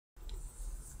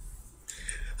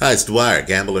Hi, it's Dwyer,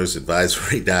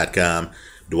 gamblersadvisory.com,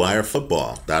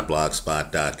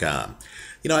 dwyerfootball.blogspot.com.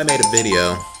 I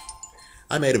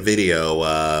made a video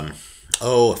a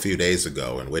few days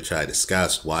ago in which I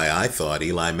discussed why I thought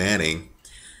Eli Manning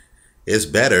is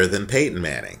better than Peyton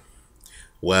Manning.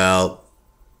 Well,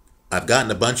 I've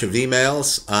gotten a bunch of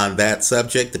emails on that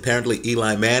subject. Apparently,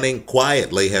 Eli Manning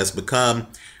quietly has become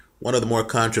one of the more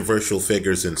controversial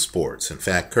figures in sports. In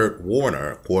fact, Kurt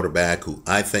Warner, a quarterback who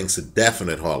I think is a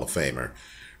definite Hall of Famer,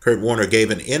 Kurt Warner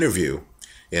gave an interview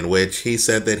in which he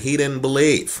said that he didn't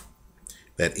believe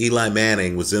that Eli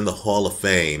Manning was in the Hall of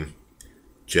Fame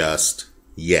just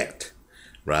yet,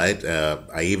 right?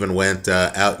 I even went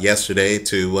out yesterday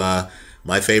to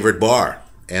my favorite bar,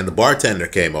 and the bartender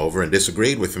came over and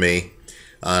disagreed with me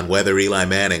on whether Eli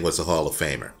Manning was a Hall of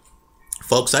Famer.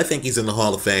 Folks, I think he's in the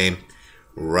Hall of Fame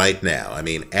right now. I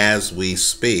mean, as we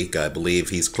speak, I believe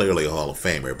he's clearly a Hall of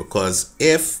Famer, because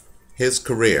if his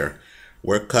career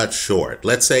were cut short,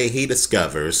 let's say he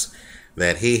discovers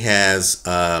that he has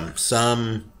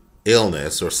some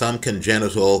illness or some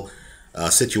congenital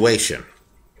situation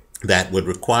that would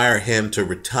require him to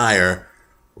retire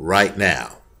right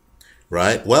now,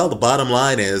 right? Well, the bottom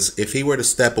line is, if he were to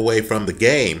step away from the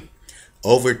game,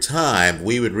 over time,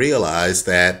 we would realize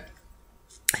that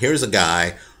here's a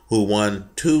guy who won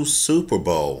 2 Super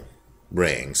Bowl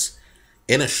rings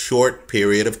in a short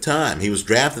period of time. He was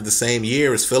drafted the same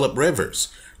year as Philip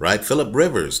Rivers, right? Philip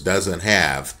Rivers doesn't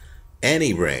have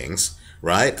any rings,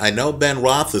 right? I know Ben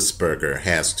Roethlisberger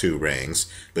has 2 rings,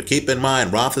 but keep in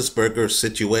mind, Roethlisberger's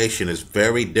situation is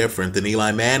very different than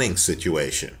Eli Manning's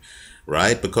situation,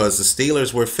 right? Because the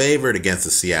Steelers were favored against the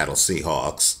Seattle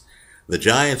Seahawks. The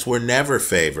Giants were never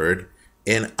favored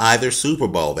in either Super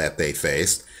Bowl that they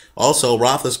faced. Also,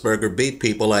 Roethlisberger beat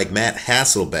people like Matt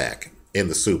Hasselbeck in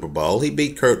the Super Bowl. He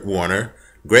beat Kurt Warner,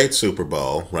 great Super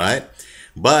Bowl, right?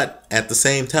 But at the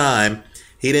same time,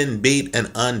 he didn't beat an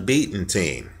unbeaten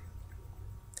team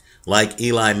like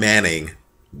Eli Manning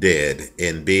did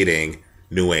in beating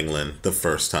New England the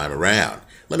first time around.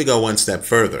 Let me go one step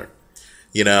further.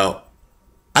 I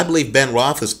believe Ben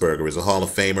Roethlisberger is a Hall of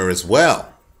Famer as well.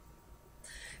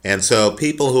 And so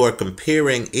people who are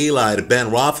comparing Eli to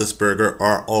Ben Roethlisberger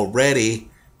are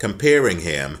already comparing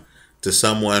him to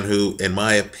someone who, in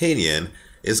my opinion,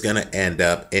 is going to end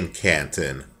up in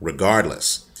Canton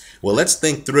regardless. Well, let's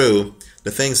think through the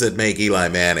things that make Eli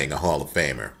Manning a Hall of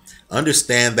Famer.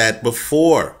 Understand that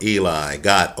before Eli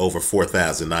got over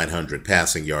 4,900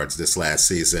 passing yards this last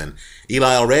season,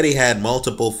 Eli already had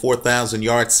multiple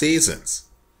 4,000-yard seasons.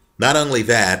 Not only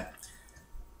that,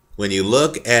 when you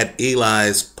look at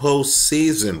Eli's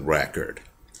postseason record,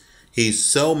 he's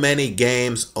so many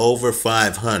games over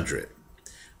 500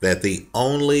 that the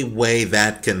only way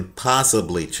that can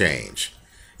possibly change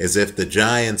is if the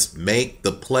Giants make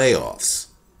the playoffs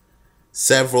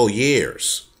several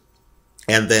years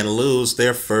and then lose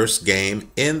their first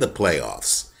game in the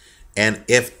playoffs. And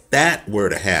if that were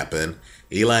to happen,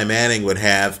 Eli Manning would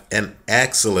have an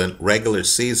excellent regular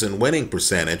season winning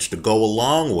percentage to go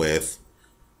along with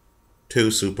 2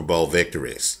 Super Bowl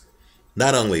victories.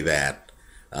 Not only that,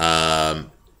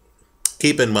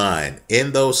 keep in mind,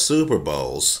 in those Super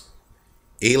Bowls,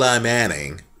 Eli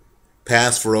Manning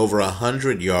passed for over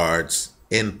 100 yards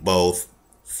in both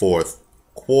fourth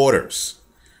quarters,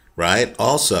 right?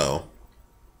 Also,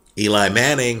 Eli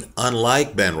Manning,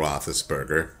 unlike Ben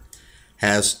Roethlisberger,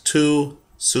 has 2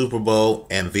 Super Bowl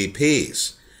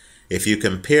MVPs. If you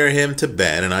compare him to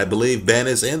Ben, and I believe Ben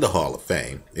is in the Hall of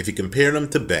Fame, if you compare him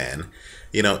to Ben,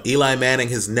 Eli Manning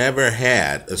has never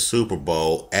had a Super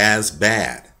Bowl as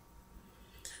bad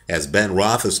as Ben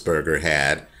Roethlisberger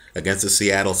had against the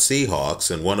Seattle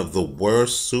Seahawks in one of the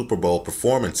worst Super Bowl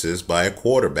performances by a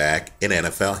quarterback in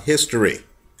NFL history,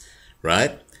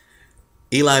 right?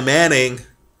 Eli Manning,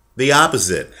 the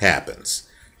opposite happens.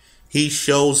 He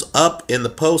shows up in the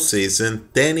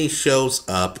postseason, then he shows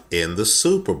up in the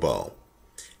Super Bowl.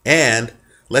 And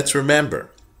let's remember,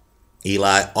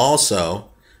 Eli also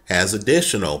has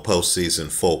additional postseason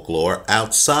folklore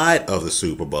outside of the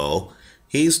Super Bowl.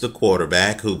 He's the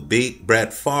quarterback who beat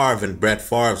Brett Favre in Brett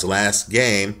Favre's last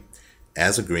game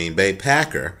as a Green Bay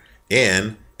Packer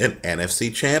in an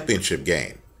NFC Championship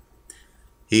game.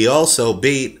 He also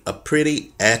beat a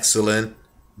pretty excellent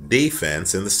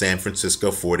defense in the San Francisco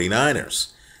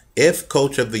 49ers. If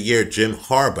Coach of the Year Jim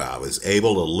Harbaugh is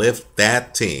able to lift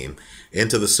that team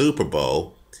into the Super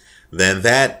Bowl, then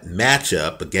that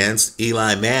matchup against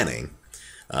Eli Manning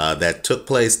that took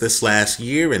place this last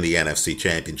year in the NFC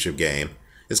Championship game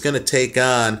is going to take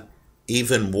on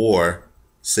even more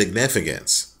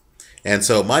significance. And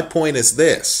so my point is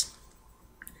this: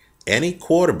 any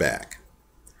quarterback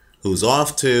who's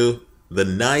off to the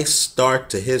nice start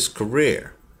to his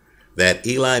career that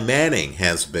Eli Manning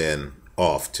has been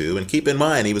off to. And keep in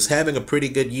mind, he was having a pretty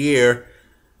good year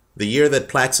the year that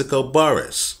Plaxico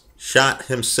Burress shot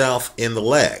himself in the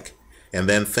leg, and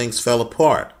then things fell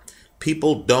apart.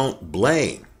 People don't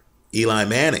blame Eli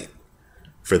Manning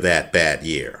for that bad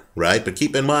year, right? But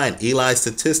keep in mind, Eli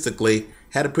statistically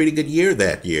had a pretty good year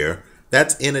that year.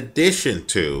 That's in addition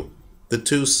to the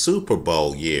 2 Super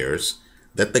Bowl years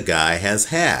that the guy has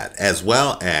had, as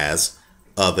well as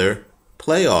other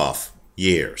playoff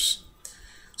years.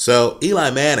 So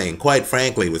Eli Manning, quite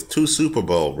frankly, with 2 Super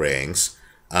Bowl rings,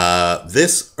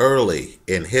 this early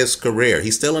in his career,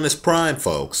 he's still in his prime,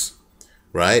 folks,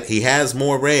 right? He has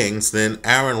more rings than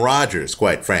Aaron Rodgers,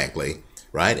 quite frankly,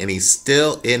 right? And he's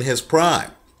still in his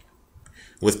prime.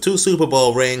 With 2 Super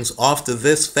Bowl rings off to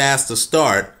this fast a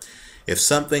start, if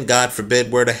something, God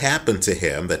forbid, were to happen to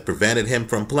him that prevented him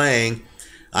from playing,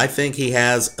 I think he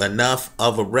has enough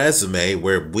of a resume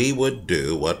where we would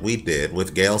do what we did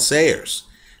with Gale Sayers.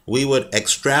 We would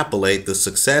extrapolate the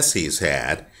success he's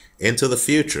had into the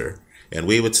future, and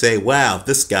we would say, wow,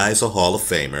 this guy's a Hall of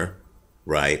Famer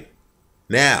right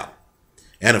now.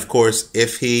 And of course,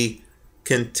 if he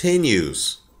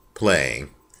continues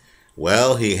playing,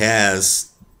 well, he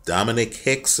has Dominic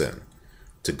Hickson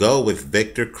to go with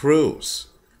Victor Cruz,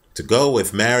 to go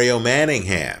with Mario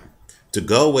Manningham, to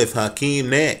go with Hakeem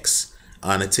Nicks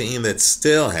on a team that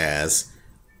still has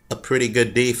a pretty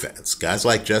good defense. Guys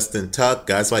like Justin Tuck,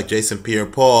 guys like Jason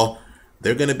Pierre-Paul,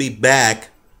 they're going to be back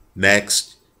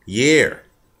next year.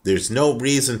 There's no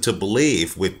reason to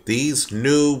believe with these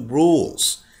new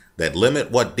rules that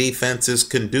limit what defenses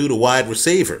can do to wide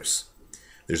receivers.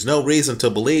 There's no reason to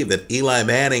believe that Eli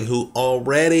Manning, who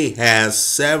already has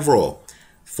several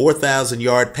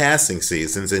 4,000-yard passing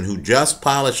seasons and who just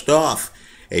polished off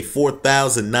a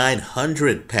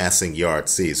 4,900 passing yard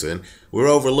season, we're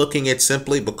overlooking it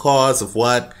simply because of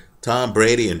what Tom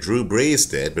Brady and Drew Brees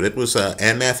did, but it was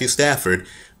and Matthew Stafford,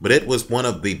 but it was one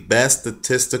of the best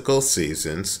statistical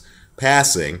seasons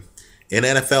passing in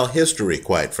NFL history,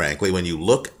 quite frankly, when you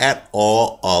look at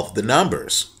all of the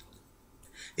numbers.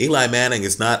 Eli Manning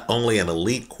is not only an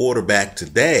elite quarterback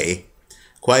today,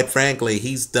 quite frankly,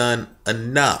 he's done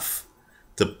enough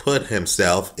to put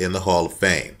himself in the Hall of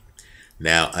Fame.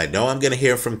 Now, I know I'm going to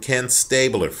hear from Ken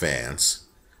Stabler fans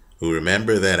who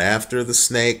remember that after the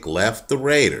Snake left the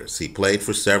Raiders, he played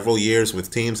for several years with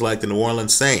teams like the New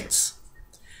Orleans Saints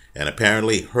and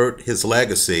apparently hurt his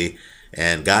legacy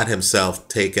and got himself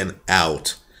taken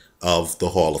out of the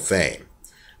Hall of Fame,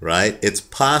 right? It's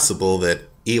possible that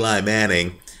Eli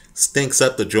Manning stinks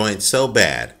up the joint so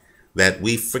bad that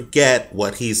we forget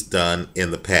what he's done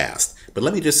in the past. But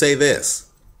let me just say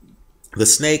this. The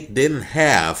Snake didn't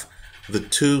have the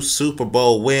 2 Super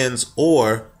Bowl wins,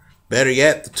 or better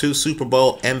yet, the 2 Super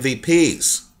Bowl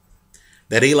MVPs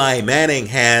that Eli Manning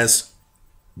has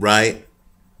right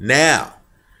now,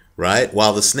 right?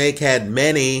 While the Snake had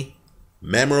many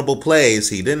memorable plays,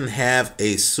 he didn't have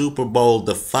a Super Bowl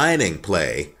defining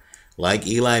play like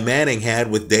Eli Manning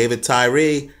had with David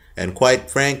Tyree. And quite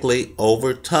frankly,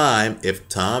 over time, if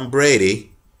Tom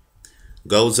Brady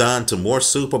goes on to more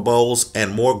Super Bowls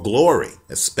and more glory,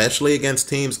 especially against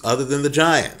teams other than the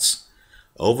Giants,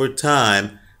 over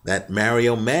time, that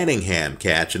Mario Manningham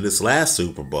catch in this last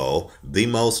Super Bowl, the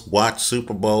most watched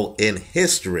Super Bowl in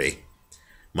history,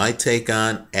 might take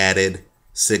on added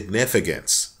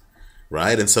significance,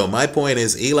 right? And so my point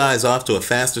is, Eli's off to a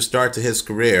faster start to his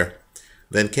career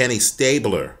than Kenny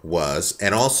Stabler was,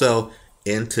 and also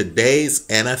in today's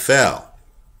NFL,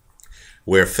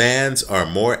 where fans are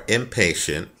more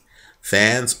impatient,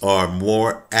 fans are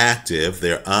more active,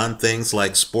 they're on things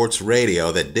like sports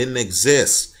radio that didn't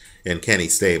exist in Kenny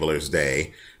Stabler's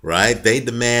day, right? They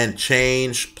demand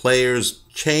change, players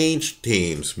change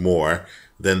teams more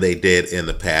than they did in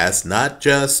the past, not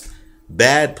just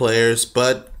bad players,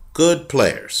 but good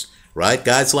players, right?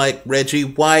 Guys like Reggie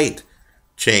White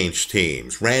change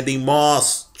teams, Randy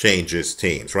Moss changes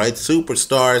teams, right?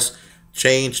 Superstars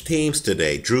change teams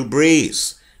today. Drew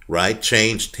Brees, right?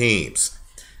 Change teams.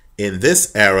 In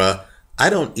this era,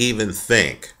 I don't even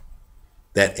think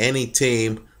that any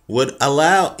team would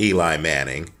allow Eli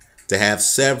Manning to have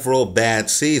several bad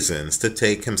seasons to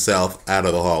take himself out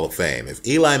of the Hall of Fame. If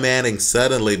Eli Manning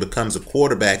suddenly becomes a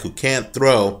quarterback who can't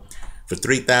throw for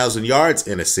 3,000 yards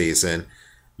in a season,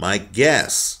 my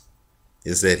guess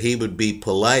is that he would be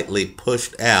politely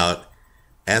pushed out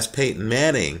as Peyton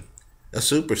Manning, a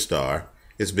superstar,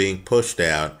 is being pushed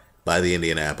out by the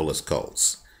Indianapolis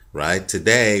Colts, right?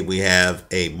 Today, we have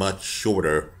a much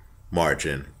shorter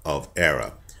margin of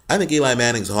error. I think Eli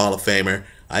Manning's a Hall of Famer.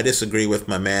 I disagree with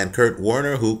my man Kurt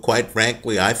Warner, who quite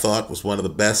frankly I thought was one of the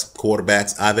best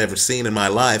quarterbacks I've ever seen in my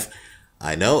life.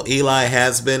 I know Eli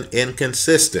has been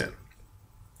inconsistent,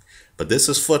 but this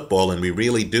is football, and we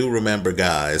really do remember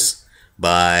guys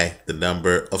by the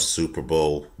number of Super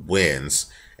Bowl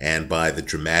wins and by the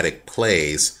dramatic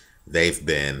plays they've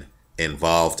been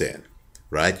involved in,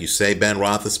 right? You say Ben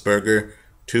Roethlisberger,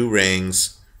 2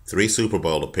 rings, 3 Super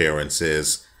Bowl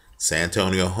appearances,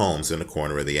 Santonio Holmes in the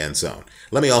corner of the end zone.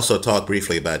 Let me also talk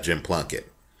briefly about Jim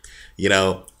Plunkett. You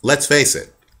know, let's face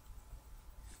it,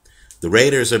 the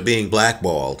Raiders are being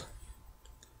blackballed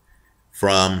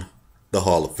from the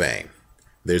Hall of Fame.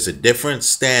 There's a different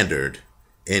standard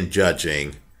in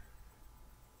judging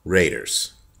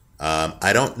Raiders.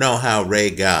 I don't know how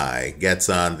Ray Guy gets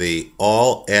on the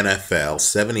All-NFL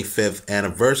 75th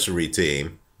anniversary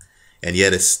team and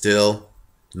yet is still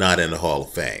not in the Hall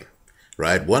of Fame,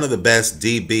 right? One of the best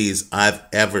DBs I've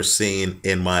ever seen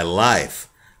in my life,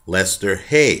 Lester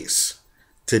Hayes,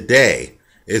 today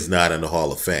is not in the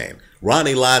Hall of Fame.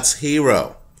 Ronnie Lott's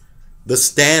hero, the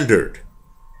standard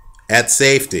at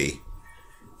safety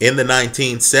in the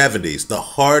 1970s, the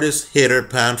hardest hitter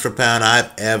pound for pound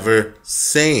I've ever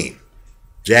seen,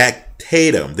 Jack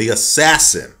Tatum, the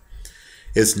assassin,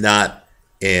 is not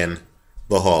in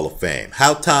the Hall of Fame.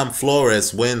 How Tom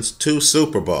Flores wins 2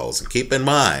 Super Bowls. And keep in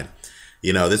mind,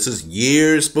 you know, this is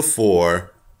years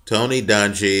before Tony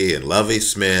Dungy and Lovie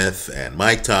Smith and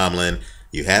Mike Tomlin.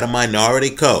 You had a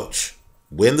minority coach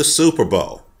win the Super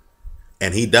Bowl,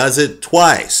 and he does it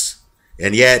twice,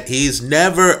 and yet he's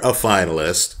never a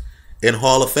finalist in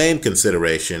Hall of Fame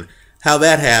consideration. How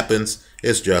that happens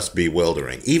is just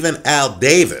bewildering. Even Al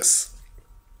Davis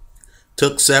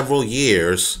took several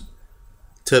years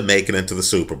to make it into the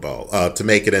Super Bowl, to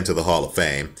make it into the Hall of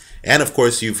Fame. And of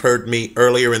course, you've heard me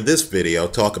earlier in this video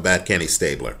talk about Kenny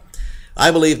Stabler.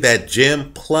 I believe that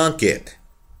Jim Plunkett,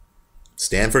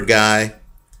 Stanford guy,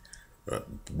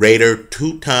 Raider,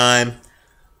 2-time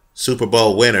Super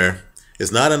Bowl winner,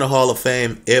 is not in the Hall of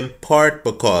Fame in part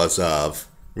because of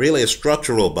really a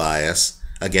structural bias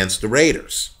against the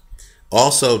Raiders.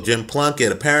 Also, Jim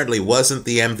Plunkett apparently wasn't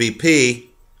the MVP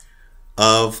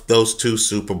of those 2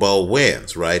 Super Bowl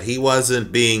wins, right? He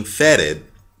wasn't being feted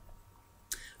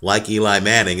like Eli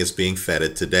Manning is being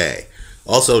feted today.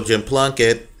 Also, Jim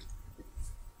Plunkett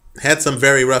had some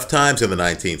very rough times in the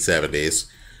 1970s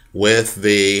with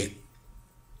the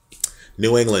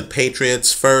New England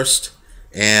Patriots first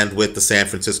and with the San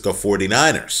Francisco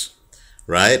 49ers,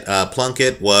 right?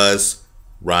 Plunkett was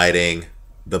riding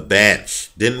the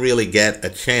bench, didn't really get a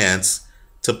chance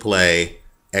to play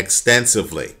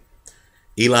extensively.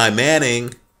 Eli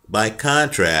Manning, by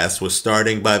contrast, was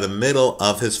starting by the middle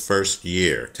of his first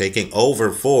year, taking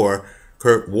over for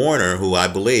Kurt Warner, who I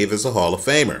believe is a Hall of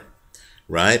Famer,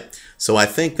 right? So I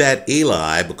think that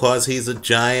Eli, because he's a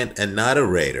Giant and not a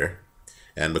Raider,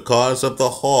 and because of the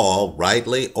Hall,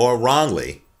 rightly or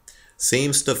wrongly,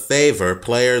 seems to favor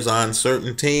players on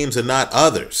certain teams and not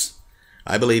others.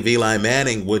 I believe Eli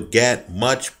Manning would get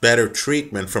much better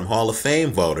treatment from Hall of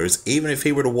Fame voters, even if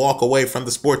he were to walk away from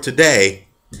the sport today,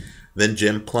 than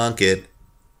Jim Plunkett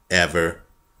ever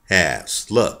has.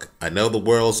 Look, I know the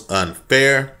world's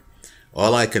unfair.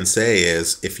 All I can say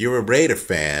is, if you're a Raider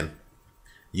fan,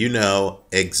 you know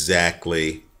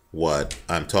exactly what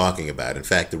I'm talking about. In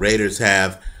fact, the Raiders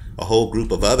have a whole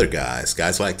group of other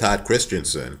guys like Todd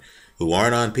Christensen, who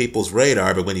aren't on people's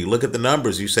radar, but when you look at the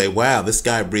numbers, you say, wow, this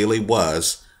guy really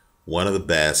was one of the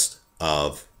best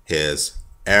of his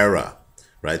era,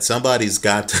 right? Somebody's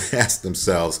got to ask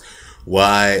themselves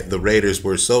why the Raiders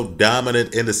were so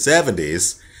dominant in the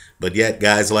 70s, but yet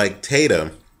guys like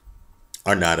Tatum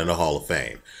are not in the Hall of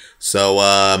Fame. So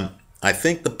I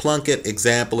think the Plunkett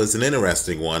example is an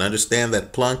interesting one. Understand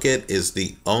that Plunkett is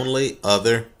the only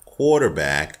other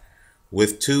quarterback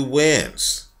with 2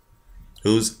 wins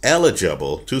who's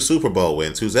eligible, 2 Super Bowl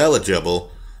wins, who's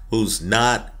eligible, who's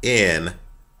not in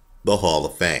the Hall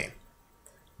of Fame,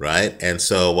 right? And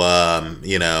so,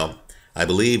 you know, I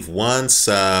believe once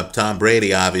Tom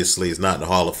Brady obviously is not in the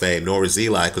Hall of Fame, nor is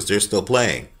Eli, because they're still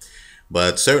playing.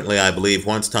 But certainly I believe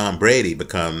once Tom Brady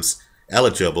becomes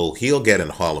eligible, he'll get in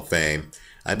the Hall of Fame.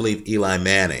 I believe Eli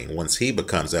Manning, once he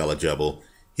becomes eligible,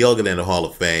 he'll get in the Hall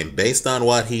of Fame. Based on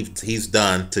what he's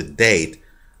done to date,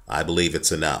 I believe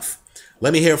it's enough.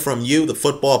 Let me hear from you, the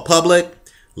football public.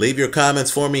 Leave your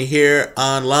comments for me here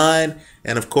online.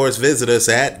 And of course, visit us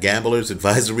at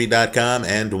gamblersadvisory.com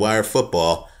and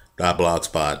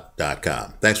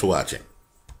dwyerfootball.blogspot.com. Thanks for watching.